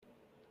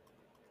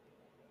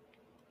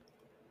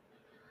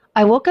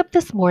I woke up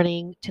this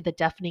morning to the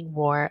deafening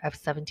roar of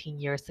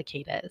 17-year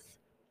cicadas.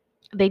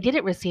 They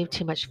didn't receive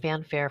too much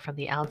fanfare from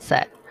the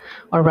outset,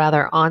 or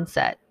rather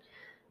onset,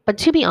 but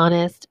to be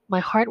honest, my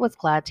heart was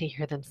glad to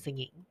hear them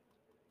singing.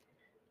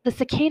 The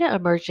cicada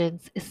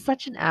emergence is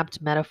such an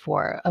apt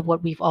metaphor of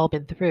what we've all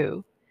been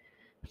through.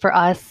 For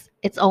us,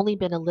 it's only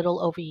been a little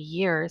over a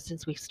year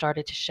since we've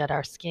started to shed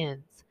our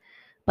skins,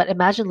 but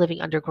imagine living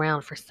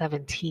underground for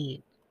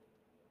 17.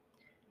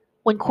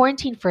 When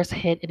quarantine first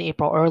hit in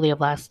April early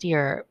of last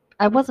year,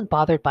 I wasn't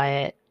bothered by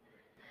it.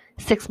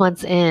 6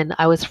 months in,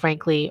 I was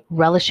frankly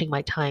relishing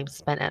my time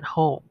spent at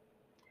home.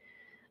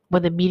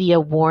 When the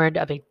media warned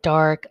of a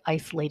dark,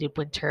 isolated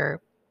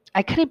winter,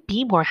 I couldn't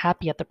be more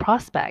happy at the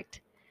prospect.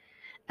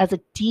 As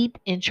a deep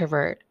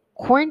introvert,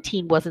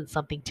 quarantine wasn't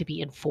something to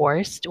be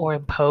enforced or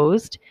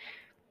imposed.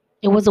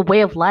 It was a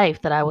way of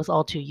life that I was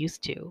all too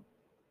used to.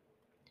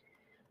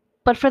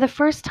 But for the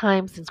first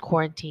time since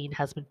quarantine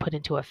has been put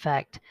into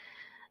effect,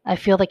 I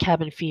feel the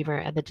cabin fever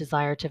and the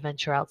desire to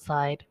venture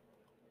outside.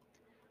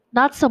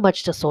 Not so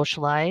much to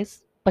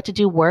socialize, but to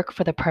do work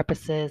for the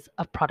purposes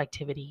of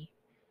productivity.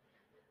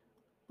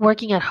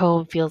 Working at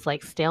home feels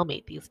like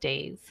stalemate these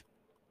days.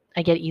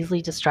 I get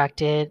easily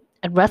distracted,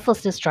 and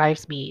restlessness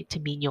drives me to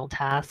menial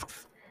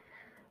tasks.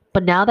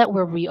 But now that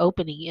we're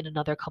reopening in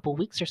another couple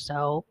weeks or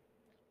so,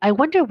 I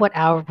wonder what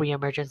our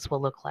reemergence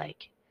will look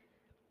like.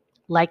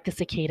 Like the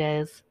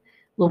cicadas,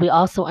 will we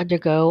also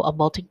undergo a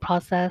molting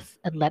process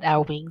and let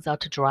our wings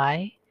out to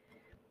dry?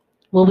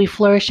 Will we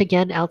flourish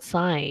again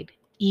outside,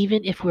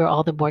 even if we're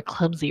all the more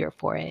clumsier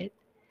for it?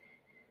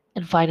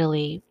 And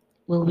finally,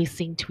 will we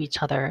sing to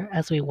each other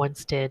as we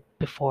once did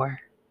before?